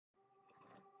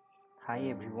Hi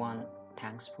everyone,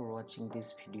 thanks for watching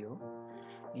this video.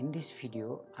 In this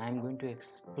video I am going to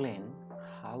explain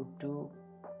how to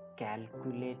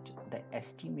calculate the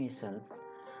estimations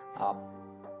uh,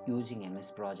 using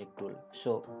MS Project tool.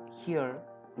 So here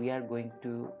we are going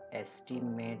to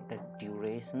estimate the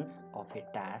durations of a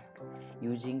task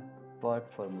using PERT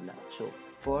formula. So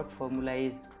PERT formula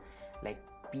is like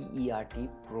PERT,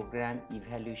 Program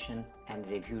Evaluations and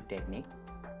Review Technique.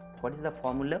 What is the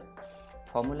formula?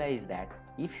 Formula is that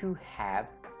if you have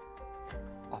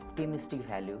optimistic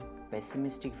value,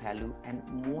 pessimistic value and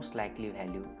most likely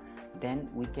value, then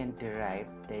we can derive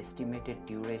the estimated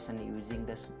duration using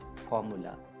this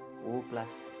formula O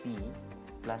plus P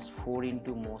plus 4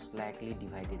 into most likely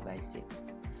divided by 6.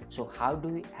 So how do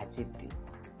we achieve this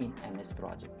in MS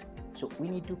Project? So we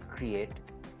need to create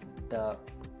the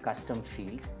custom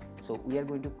fields. So we are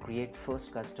going to create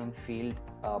first custom field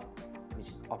which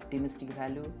is optimistic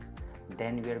value,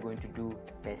 then we are going to do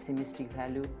pessimistic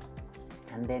value,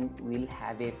 and then we'll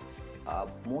have a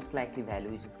most likely value,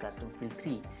 which is custom field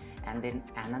 3, and then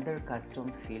another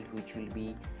custom field which will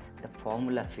be the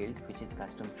formula field, which is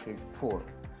custom field 4,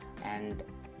 and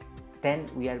then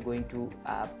we are going to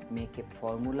make a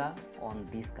formula on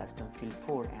this custom field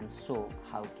 4 and show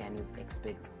how can you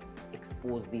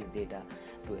expose these data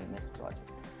to MS Project.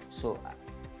 So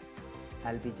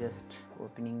I'll be just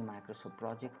opening Microsoft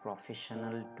Project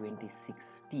Professional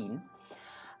 2016,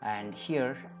 and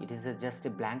here it is just a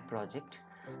blank project.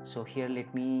 So here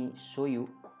let me show you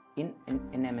in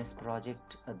MS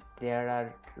Project there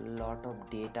are a lot of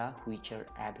data which are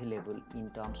available in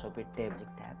terms of a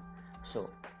project tab. So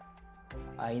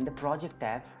in the project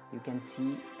tab you can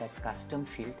see that custom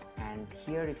field, and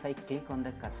here if I click on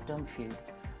the custom field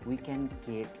we can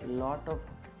get a lot of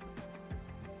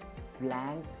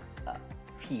blank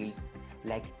fields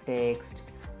like text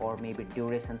or maybe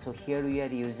duration. So here we are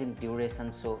using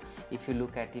duration. So if you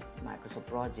look at it, Microsoft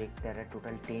Project, there are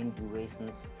total 10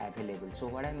 durations available. So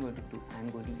what I'm going to do, I'm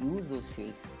going to use those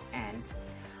fields and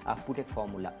put a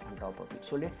formula on top of it.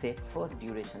 So let's say first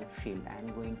duration field,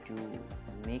 I'm going to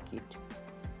make it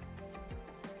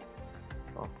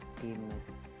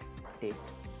optimistic,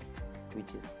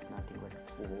 which is nothing but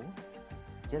O.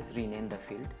 Just rename the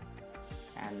field,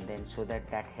 and then so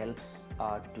that helps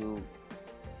to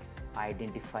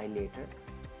identify later.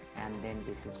 And then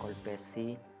this is called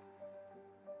pessi,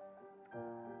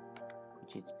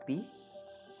 which is P,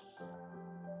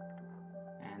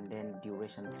 and then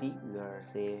duration 3 we are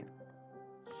say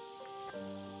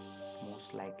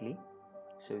most likely,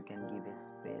 so you can give a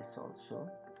space also,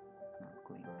 not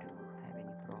going to have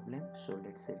any problem. So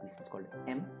let's say this is called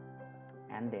M,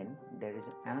 and then there is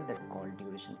another called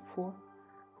duration 4,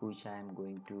 which I am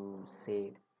going to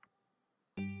say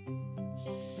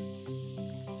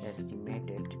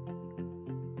estimated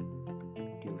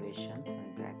durations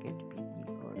and bracket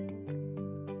PERT.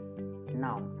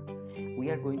 Now we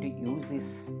are going to use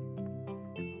this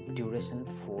duration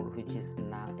 4, which is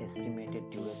now estimated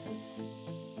durations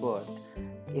PERT,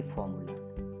 a formula.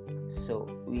 So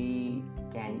we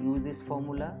can use this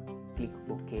formula, click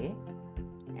OK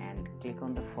and click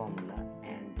on the formula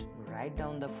and write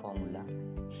down the formula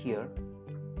here.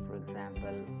 For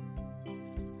example,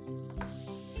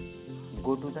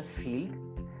 go to the field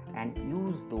and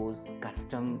use those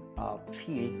custom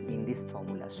fields in this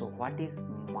formula. So what is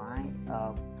my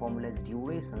formula's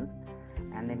durations,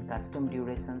 and then custom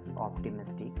durations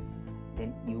optimistic,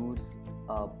 then use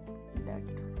that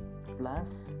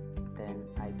plus, then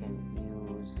I can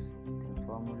use the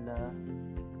formula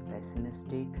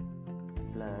pessimistic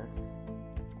plus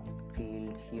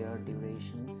field here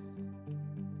durations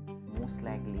most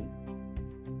likely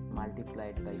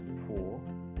multiplied by 4.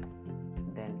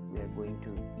 Then we are going to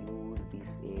use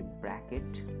this a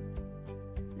bracket.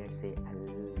 Let's say I'll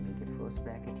make a first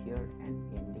bracket here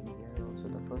and ending here also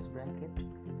the first bracket,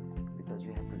 because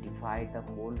you have to divide the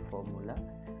whole formula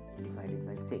divided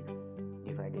by 6.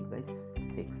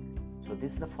 So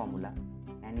this is the formula,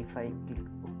 and if I click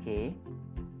OK,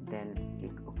 then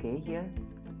click OK here,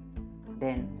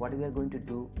 then what we are going to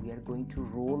do, we are going to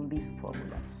roll this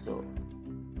formula. So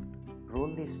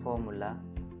roll this formula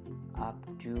up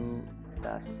to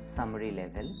the summary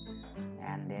level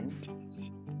and then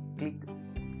click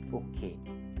OK.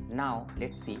 Now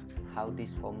let's see how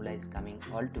this formula is coming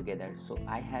all together. So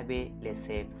I have a, let's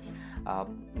say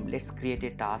let's create a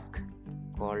task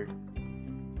called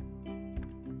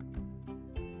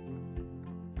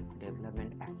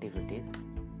development activities,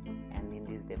 and in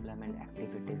these development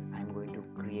activities I'm going to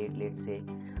create, let's say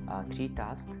 3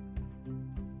 tasks: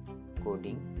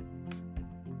 coding,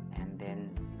 and then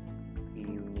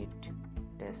unit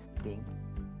testing,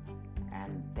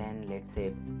 and then let's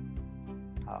say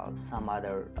some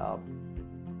other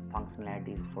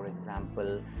functionalities, for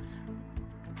example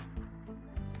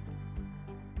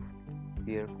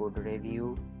peer code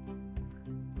review.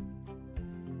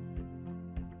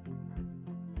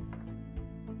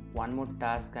 One more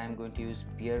task I am going to use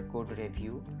peer code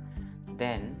review,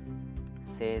 then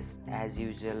says as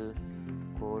usual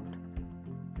code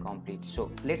complete.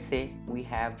 So let's say we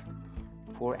have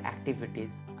 4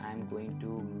 activities. I am going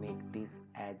to make this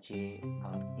as a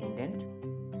indent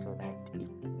so that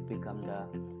it become the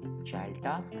child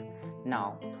task.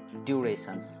 Now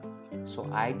durations.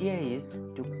 So idea is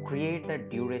to create the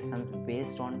durations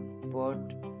based on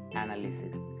PERT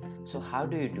analysis. So how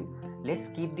do you do? Let's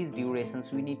keep these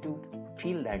durations. We need to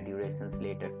fill that durations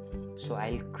later. So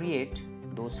I'll create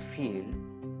those field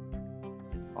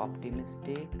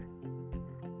optimistic,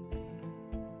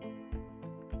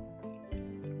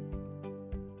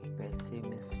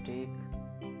 pessimistic,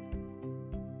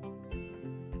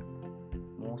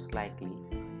 most likely,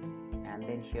 and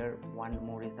then here one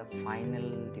more is the final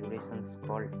durations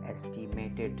called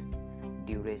estimated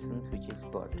durations, which is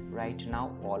PERT. Right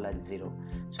now all are 0.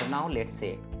 So now let's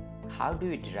say how do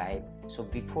we derive? So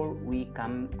before we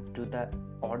come to the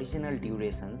original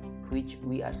durations which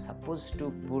we are supposed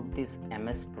to put this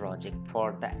MS project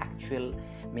for the actual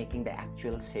making the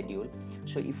actual schedule.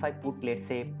 So if I put, let's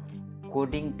say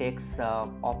coding takes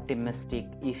optimistic,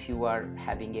 if you are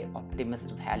having a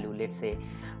optimist value, let's say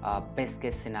best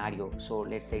case scenario, so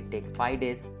let's say take 5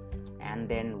 days, and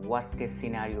then worst case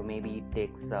scenario maybe it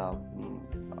takes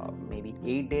maybe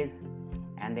 8 days,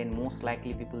 and then most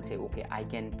likely people say okay, I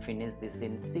can finish this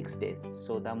in 6 days.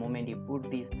 So the moment you put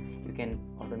this, you can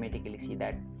automatically see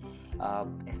that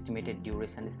estimated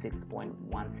duration is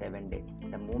 6.17 days.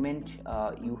 The moment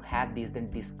you have this, then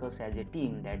discuss as a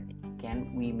team that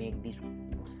can we make this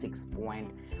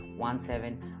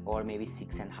 6.17 or maybe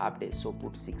 6.5 days. So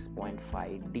put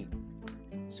 6.5D.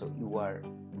 So you are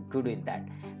good with that.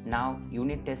 Now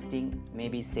unit testing,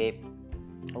 maybe say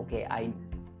okay, I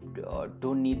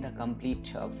don't need the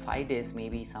complete 5 days,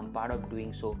 maybe some part of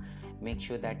doing, so make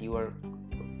sure that you are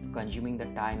consuming the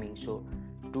timing. So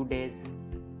 2 days,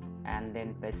 and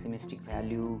then pessimistic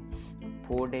value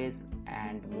 4 days,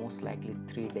 and most likely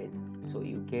 3 days. So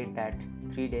you get that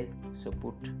 3 days, so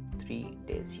put 3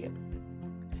 days here.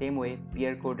 Same way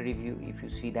peer code review, if you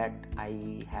see that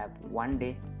I have 1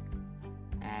 day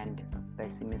and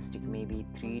pessimistic maybe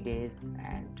 3 days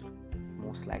and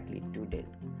most likely 2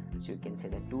 days. So you can say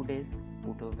that 2 days,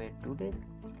 put over 2 days,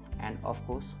 and of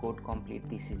course code complete,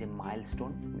 this is a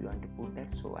milestone, we want to put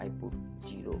that, so I put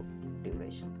 0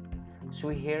 durations. So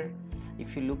here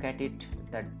if you look at it,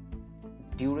 the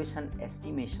duration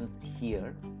estimations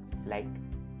here like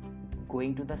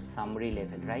going to the summary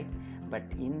level, right? But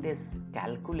in this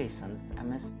calculations,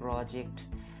 MS project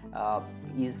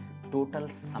is total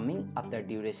summing up the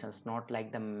durations, not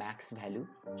like the max value.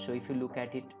 So if you look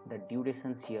at it, the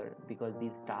durations here, because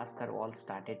these tasks are all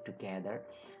started together,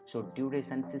 so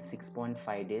durations is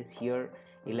 6.5 days, here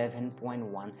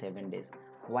 11.17 days.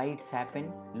 Why it's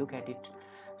happened? Look at it.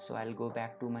 So I'll go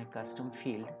back to my custom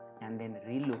field and then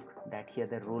relook that here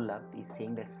the roll up is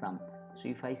saying that sum. So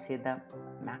if I say the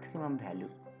maximum value,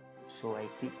 so I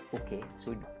click OK,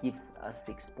 so it gives us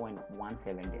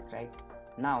 6.17 days, right?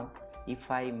 Now if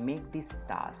I make this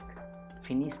task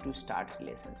finish to start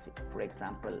relationship, for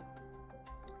example,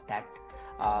 that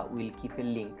will keep a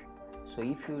link. So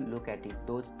if you look at it,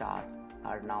 those tasks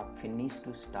are now finished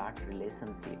to start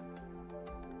relationship,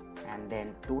 and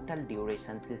then total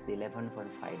durations is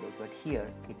 11.5 days, but here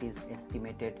it is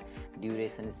estimated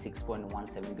duration is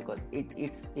 6.17 because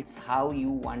it's how you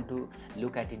want to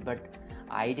look at it. But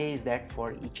idea is that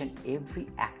for each and every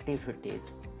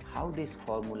activities, how this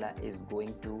formula is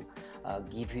going to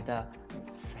give you the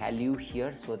value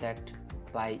here, so that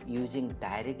by using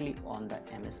directly on the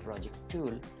MS project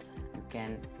tool you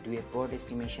can do a PERT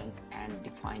estimations and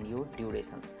define your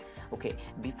durations. Okay,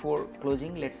 before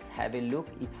closing, let's have a look.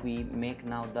 If we make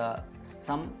now the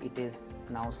sum, it is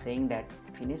now saying that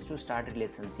finish to start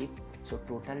relationship, so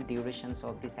total durations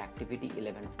of this activity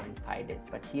 11.5 days,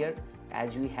 but here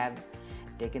as we have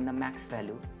taken the max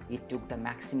value, it took the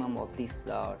maximum of this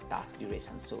task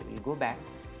duration. So we'll go back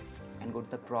and go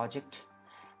to the project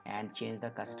and change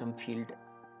the custom field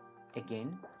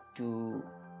again to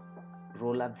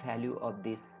roll up value of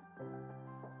this,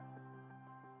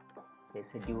 let's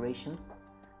say durations.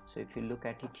 So if you look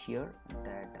at it here,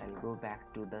 that I'll go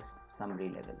back to the summary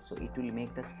level, so it will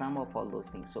make the sum of all those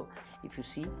things. So if you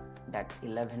see that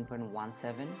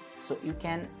 11.17, so you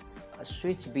can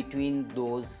switch between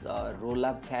those roll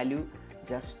up value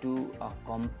just to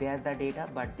compare the data,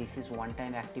 but this is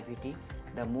one-time activity.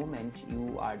 The moment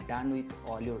you are done with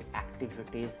all your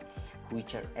activities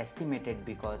which are estimated,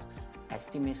 because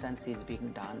estimations is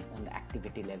being done on the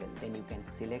activity level, then you can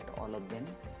select all of them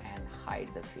and hide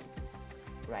the field,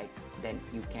 right? Then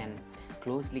you can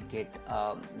closely get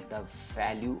the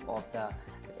value of the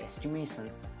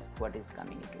estimations what is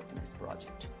coming into MS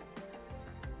project.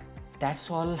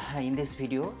 That's all in this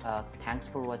video. Thanks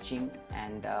for watching,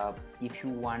 and if you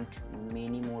want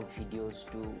many more videos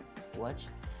to watch,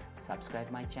 subscribe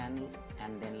my channel,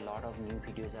 and then a lot of new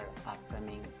videos are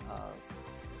upcoming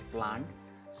planned,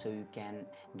 so you can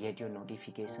get your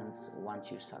notifications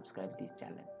once you subscribe this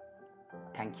channel.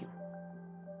 Thank you.